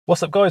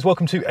What's up guys,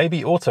 welcome to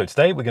ABAUTO.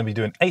 Today we're going to be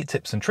doing 8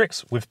 tips and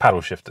tricks with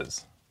paddle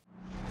shifters.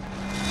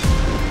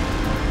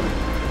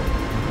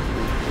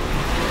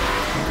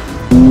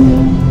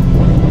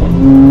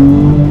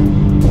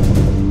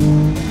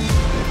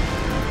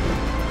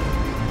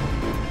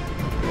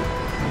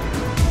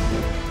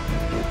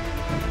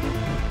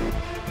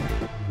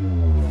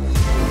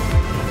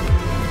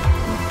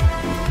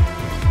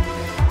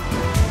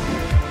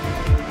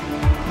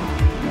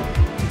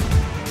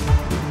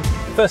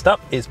 First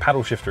up is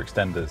paddle shifter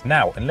extenders.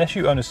 Now, unless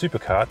you own a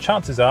supercar,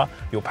 chances are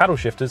your paddle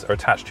shifters are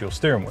attached to your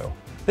steering wheel.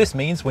 This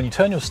means when you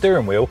turn your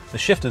steering wheel, the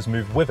shifters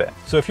move with it.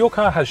 So if your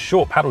car has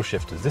short paddle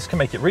shifters, this can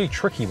make it really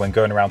tricky when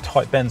going around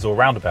tight bends or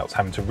roundabouts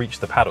having to reach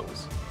the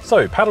paddles.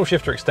 So paddle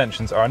shifter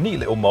extensions are a neat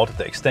little mod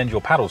that extend your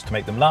paddles to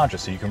make them larger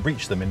so you can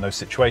reach them in those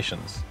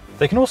situations.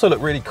 They can also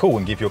look really cool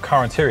and give your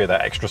car interior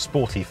that extra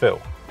sporty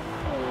feel.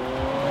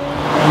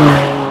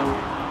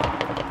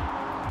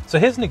 So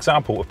here's an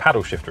example of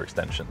paddle shifter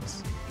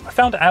extensions. I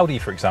found Audi,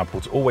 for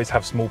example, to always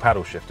have small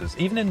paddle shifters,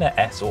 even in their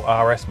S or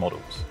RS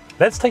models.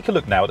 Let's take a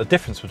look now at the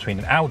difference between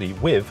an Audi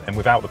with and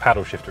without the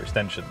paddle shifter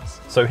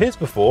extensions. So here's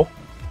before,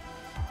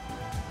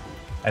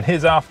 and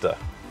here's after.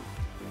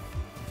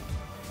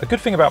 A good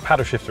thing about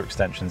paddle shifter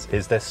extensions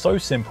is they're so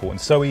simple and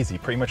so easy,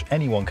 pretty much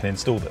anyone can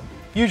install them.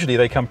 Usually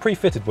they come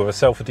pre-fitted with a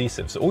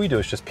self-adhesive, so all you do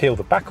is just peel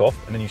the back off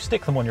and then you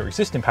stick them on your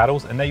existing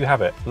paddles and there you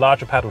have it,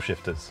 larger paddle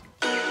shifters.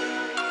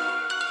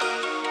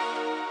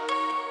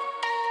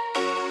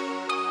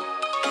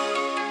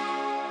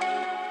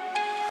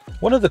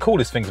 One of the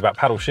coolest things about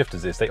paddle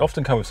shifters is they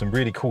often come with some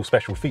really cool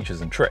special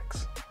features and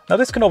tricks. Now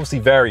this can obviously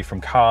vary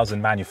from cars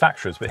and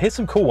manufacturers, but here's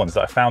some cool ones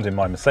that I found in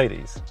my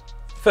Mercedes.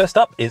 First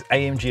up is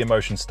AMG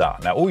Emotion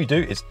Start. Now all you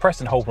do is press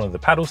and hold one of the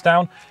paddles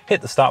down,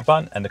 hit the start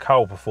button, and the car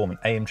will perform an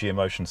AMG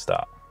Emotion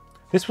Start.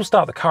 This will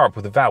start the car up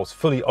with the valves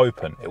fully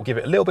open. It will give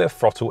it a little bit of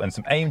throttle and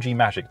some AMG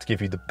magic to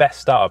give you the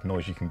best startup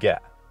noise you can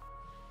get.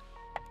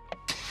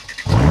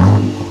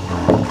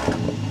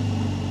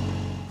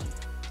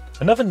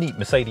 Another neat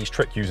Mercedes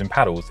trick using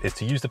paddles is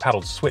to use the paddle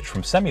to switch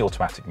from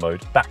semi-automatic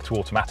mode back to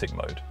automatic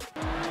mode.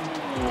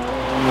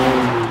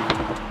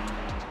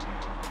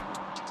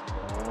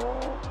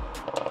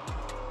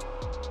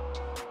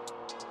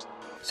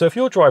 So if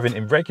you're driving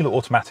in regular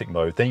automatic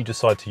mode, then you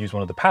decide to use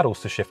one of the paddles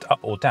to shift up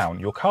or down,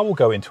 your car will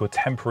go into a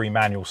temporary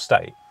manual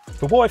state.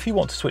 But what if you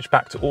want to switch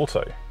back to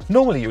auto?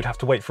 Normally you would have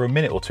to wait for a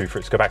minute or two for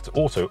it to go back to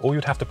auto, or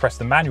you'd have to press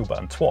the manual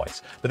button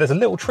twice, but there's a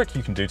little trick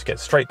you can do to get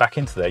straight back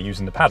into there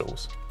using the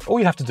paddles. All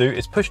you have to do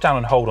is push down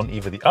and hold on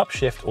either the up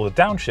shift or the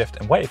down shift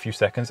and wait a few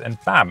seconds and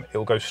bam, it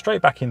will go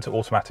straight back into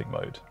automatic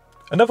mode.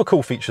 Another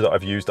cool feature that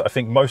I've used that I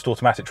think most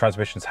automatic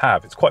transmissions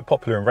have, it's quite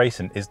popular in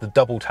racing, is the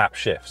double tap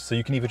shifts. So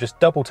you can either just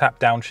double tap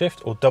down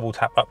shift or double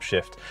tap up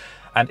shift,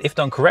 and if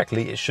done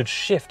correctly, it should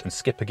shift and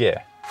skip a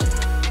gear.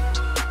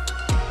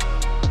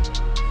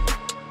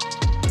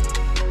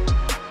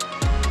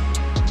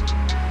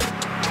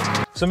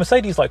 So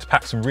Mercedes like to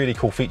pack some really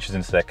cool features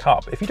into their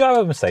car, but if you don't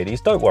have a Mercedes,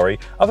 don't worry,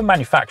 other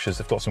manufacturers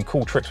have got some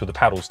cool tricks with the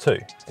paddles too.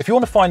 If you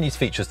want to find these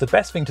features, the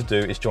best thing to do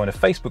is join a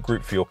Facebook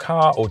group for your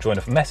car or join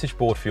a message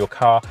board for your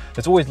car.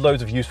 There's always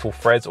loads of useful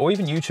threads, or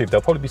even YouTube,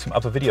 there'll probably be some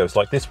other videos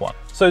like this one.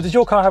 So does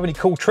your car have any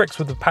cool tricks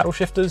with the paddle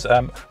shifters?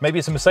 Maybe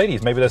it's a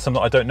Mercedes, maybe there's some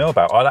that I don't know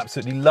about. I'd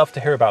absolutely love to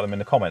hear about them in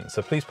the comments,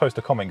 so please post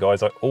a comment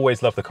guys, I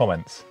always love the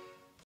comments.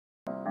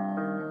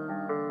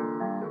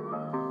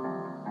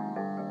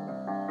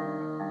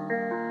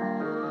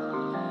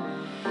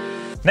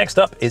 Next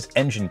up is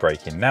engine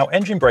braking. Now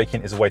engine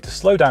braking is a way to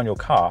slow down your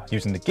car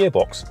using the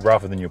gearbox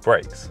rather than your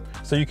brakes.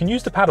 So you can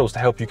use the paddles to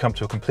help you come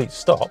to a complete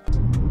stop.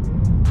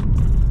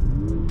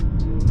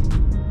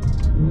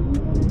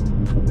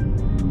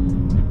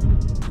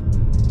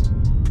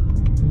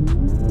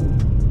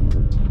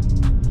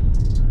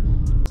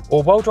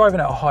 Or while driving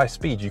at a high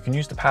speed, you can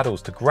use the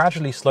paddles to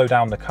gradually slow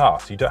down the car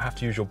so you don't have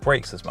to use your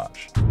brakes as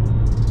much.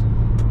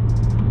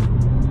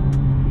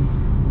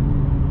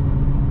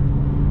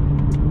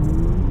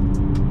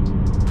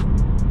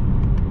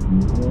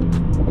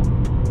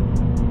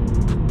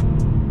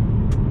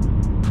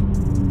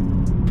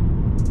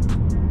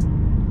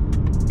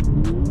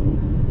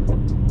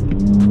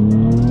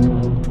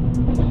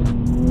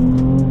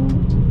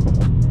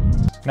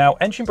 Now,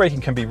 engine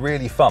braking can be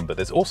really fun, but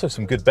there's also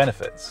some good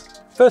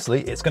benefits.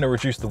 Firstly, it's going to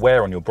reduce the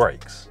wear on your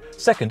brakes.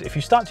 Second, if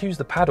you start to use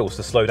the paddles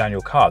to slow down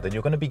your car, then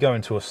you're going to be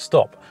going to a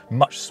stop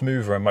much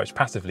smoother and much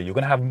passively. You're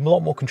going to have a lot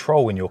more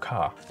control in your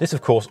car. This,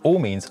 of course, all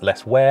means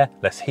less wear,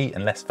 less heat,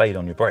 and less fade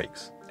on your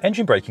brakes.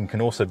 Engine braking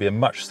can also be a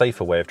much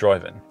safer way of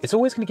driving. It's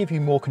always going to give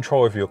you more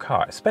control over your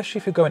car, especially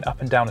if you're going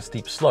up and down a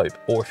steep slope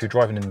or if you're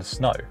driving in the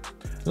snow.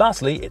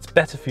 Lastly, it's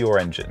better for your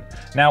engine.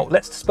 Now,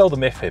 let's dispel the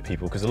myth here,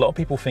 people, because a lot of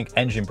people think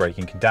engine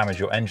braking can damage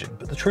your engine,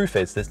 but the truth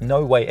is there's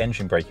no way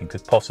engine braking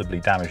could possibly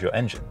damage your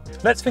engine.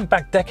 Let's think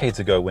back decades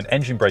ago when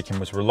engine braking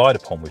was relied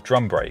upon with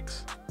drum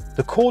brakes.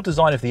 The core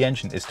design of the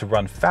engine is to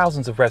run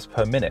thousands of revs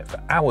per minute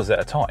for hours at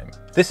a time.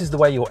 This is the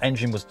way your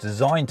engine was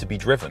designed to be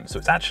driven, so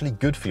it's actually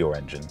good for your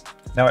engine.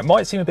 Now, it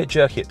might seem a bit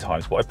jerky at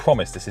times, but I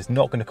promise this is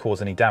not going to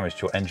cause any damage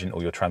to your engine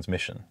or your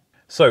transmission.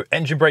 So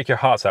engine brake your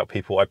hearts out,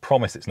 people. I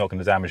promise it's not going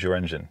to damage your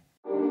engine.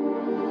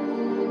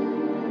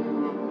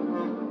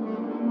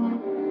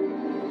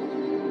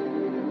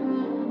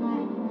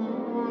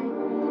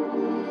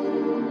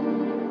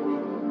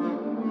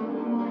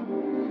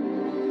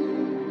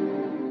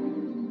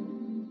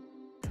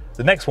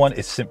 The next one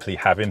is simply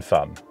having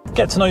fun.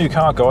 Get to know your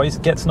car, guys.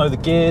 Get to know the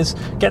gears.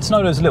 Get to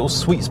know those little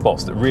sweet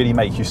spots that really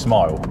make you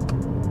smile.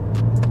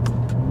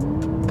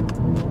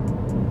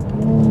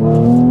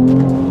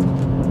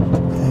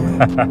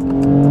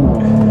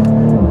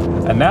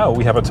 And now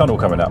we have a tunnel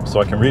coming up,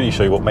 so I can really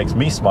show you what makes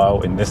me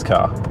smile in this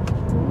car.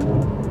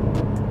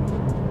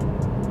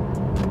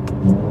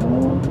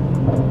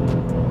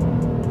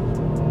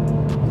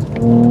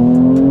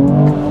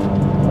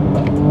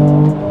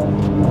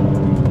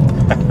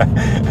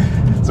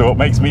 So what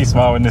makes me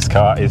smile in this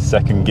car is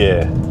second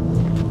gear.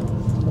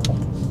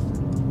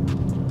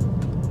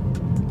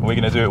 We're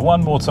going to do it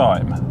one more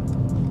time.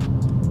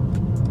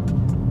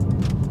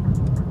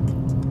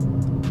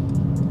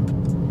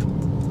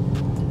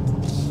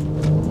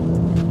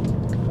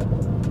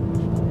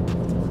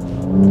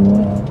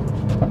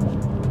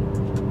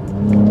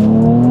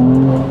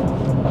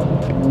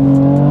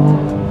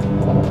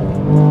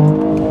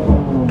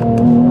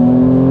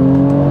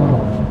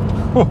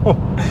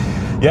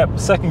 Yep,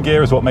 second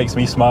gear is what makes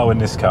me smile in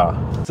this car.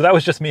 So that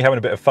was just me having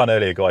a bit of fun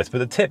earlier, guys, but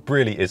the tip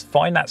really is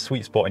find that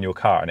sweet spot in your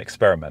car and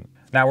experiment.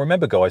 Now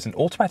remember, guys, an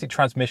automatic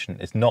transmission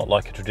is not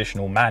like a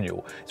traditional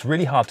manual. It's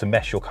really hard to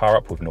mess your car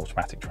up with an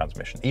automatic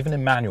transmission, even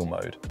in manual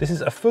mode. This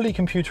is a fully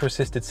computer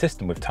assisted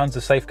system with tons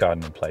of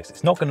safeguarding in place.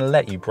 It's not going to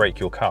let you break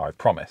your car, I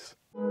promise.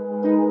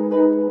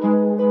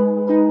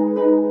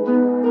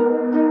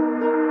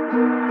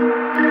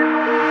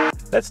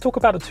 Let's talk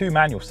about the two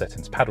manual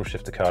settings paddle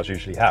shifter cars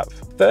usually have.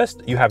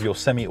 First, you have your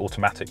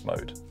semi-automatic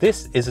mode.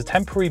 This is a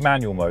temporary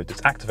manual mode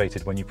that's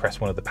activated when you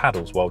press one of the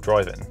paddles while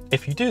driving.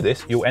 If you do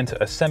this, you'll enter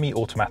a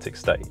semi-automatic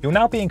state. You'll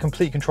now be in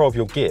complete control of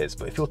your gears,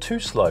 but if you're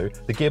too slow,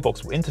 the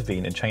gearbox will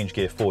intervene and change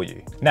gear for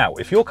you. Now,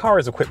 if your car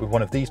is equipped with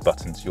one of these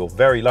buttons, you're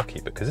very lucky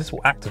because this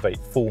will activate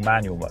full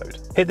manual mode.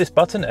 Hit this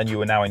button and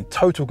you are now in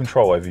total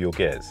control over your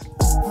gears.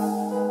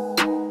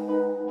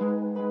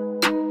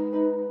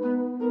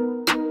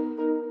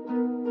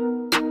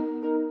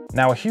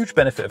 Now, a huge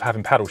benefit of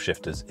having paddle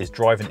shifters is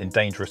driving in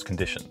dangerous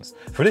conditions.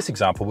 For this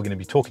example, we're going to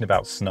be talking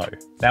about snow.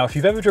 Now, if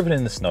you've ever driven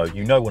in the snow,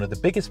 you know one of the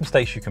biggest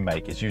mistakes you can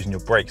make is using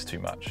your brakes too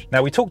much.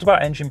 Now, we talked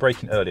about engine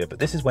braking earlier, but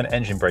this is when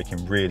engine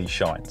braking really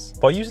shines.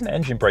 By using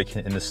engine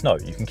braking in the snow,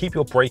 you can keep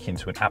your braking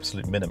to an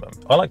absolute minimum.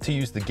 I like to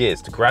use the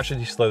gears to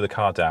gradually slow the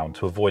car down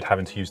to avoid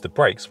having to use the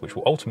brakes, which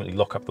will ultimately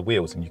lock up the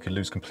wheels and you could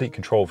lose complete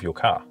control of your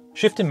car.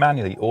 Shifting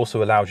manually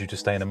also allows you to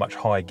stay in a much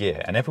higher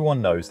gear, and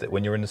everyone knows that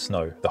when you're in the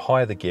snow, the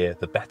higher the gear,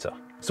 the better.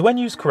 So when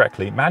used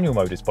correctly, manual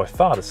mode is by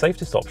far the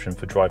safest option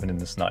for driving in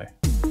the snow.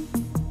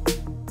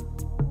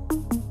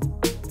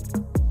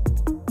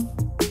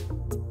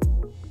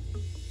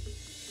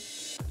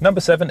 Number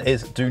 7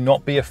 is do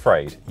not be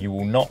afraid. You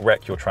will not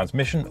wreck your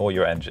transmission or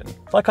your engine.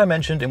 Like I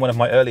mentioned in one of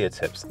my earlier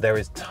tips, there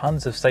is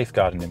tons of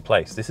safeguarding in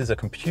place. This is a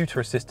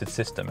computer assisted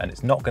system and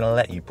it's not going to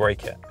let you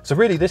break it. So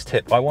really this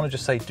tip, I want to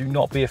just say do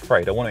not be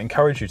afraid. I want to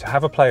encourage you to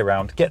have a play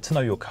around, get to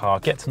know your car,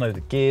 get to know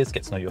the gears,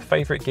 get to know your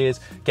favorite gears,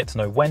 get to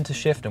know when to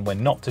shift and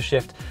when not to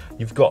shift.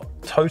 You've got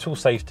total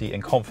safety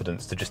and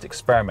confidence to just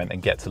experiment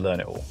and get to learn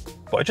it all.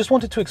 But I just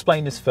wanted to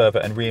explain this further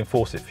and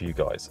reinforce it for you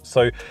guys.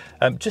 So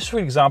just for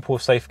an example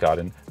of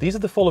safeguarding, these are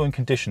the following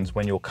conditions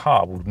when your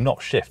car will not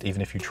shift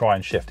even if you try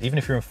and shift, even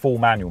if you're in full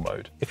manual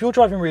mode. If you're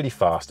driving really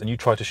fast and you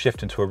try to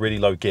shift into a really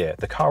low gear,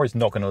 the car is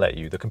not going to let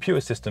you. The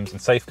computer systems and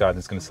safeguarding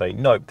is going to say,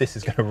 no, this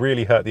is going to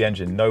really hurt the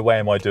engine. No way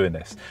am I doing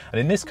this. And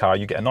in this car,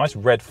 you get a nice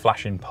red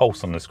flashing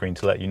pulse on the screen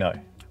to let you know.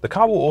 The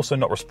car will also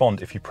not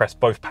respond if you press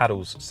both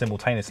paddles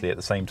simultaneously at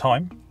the same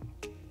time.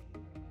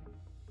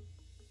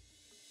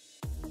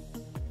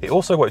 It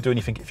also won't do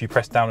anything if you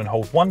press down and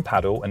hold one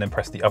paddle and then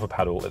press the other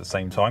paddle at the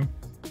same time.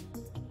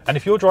 And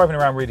if you're driving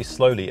around really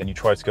slowly and you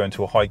try to go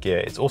into a high gear,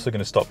 it's also going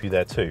to stop you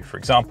there too. For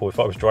example, if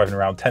I was driving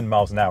around 10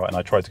 miles an hour and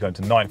I tried to go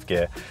into 9th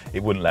gear,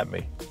 it wouldn't let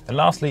me. And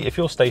lastly, if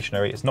you're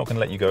stationary, it's not going to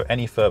let you go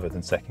any further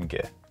than 2nd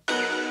gear.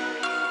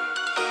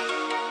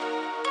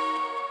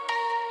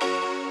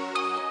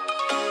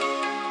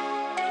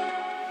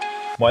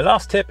 My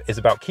last tip is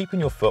about keeping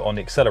your foot on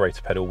the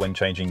accelerator pedal when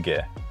changing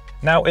gear.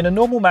 Now, in a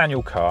normal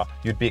manual car,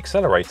 you'd be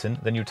accelerating,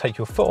 then you'd take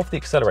your foot off the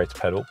accelerator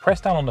pedal, press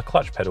down on the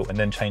clutch pedal and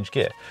then change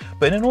gear.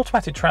 But in an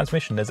automatic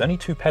transmission, there's only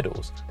 2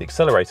 pedals, the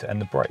accelerator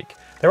and the brake.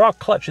 There are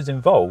clutches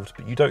involved,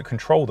 but you don't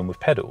control them with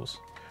pedals.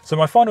 So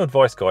my final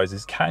advice, guys,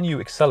 is can you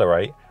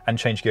accelerate and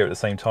change gear at the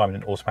same time in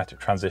an automatic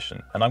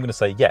transition? And I'm going to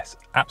say yes,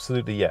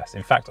 absolutely yes.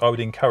 In fact, I would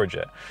encourage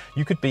it.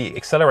 You could be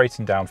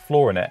accelerating down,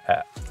 flooring it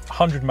at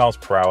 100 miles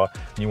per hour,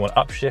 and you want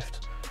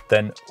upshift,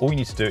 then all you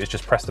need to do is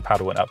just press the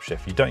paddle and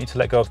upshift. You don't need to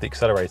let go of the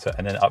accelerator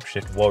and then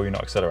upshift while you're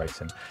not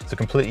accelerating. It's a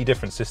completely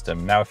different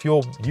system. Now, if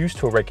you're used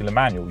to a regular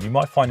manual, you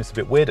might find this a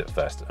bit weird at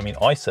first. I mean,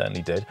 I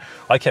certainly did.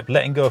 I kept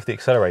letting go of the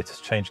accelerator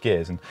to change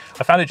gears, and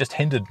I found it just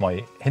hindered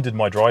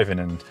my driving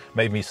and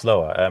made me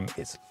slower.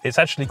 It's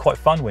actually quite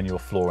fun when you're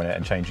flooring it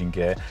and changing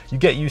gear. You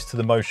get used to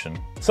the motion.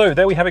 So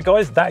there we have it,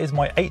 guys. That is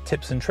my 8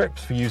 tips and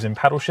tricks for using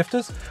paddle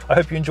shifters. I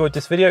hope you enjoyed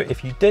this video.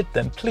 If you did,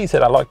 then please hit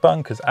that like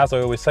button, because as I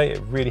always say,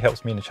 it really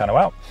helps me and the channel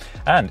out.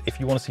 And if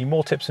you want to see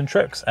more tips and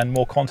tricks and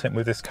more content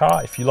with this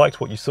car, if you liked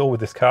what you saw with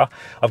this car,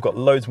 I've got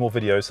loads more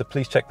videos, so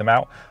please check them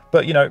out.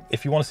 But you know,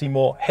 if you want to see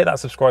more, hit that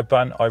subscribe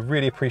button. I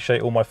really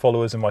appreciate all my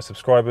followers and my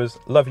subscribers.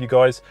 Love you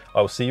guys.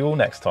 I will see you all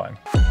next time.